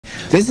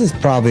This is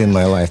probably in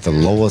my life the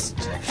lowest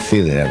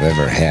feeling I've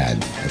ever had.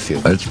 I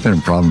feel it's been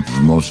a problem for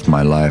most of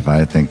my life.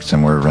 I think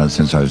somewhere around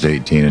since I was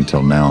 18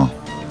 until now.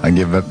 I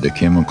give up the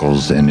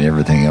chemicals and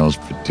everything else,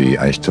 but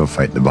I still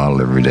fight the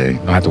battle every day. You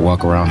don't have to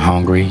walk around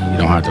hungry. You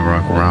don't have to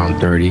walk around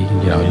dirty. You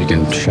know, you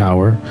can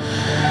shower.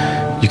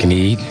 You can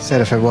eat. He said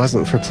if it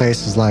wasn't for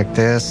places like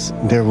this,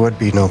 there would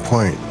be no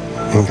point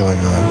in going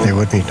on. There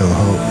would be no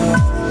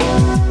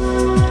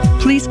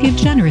hope. Please give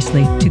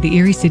generously to the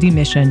Erie City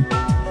Mission.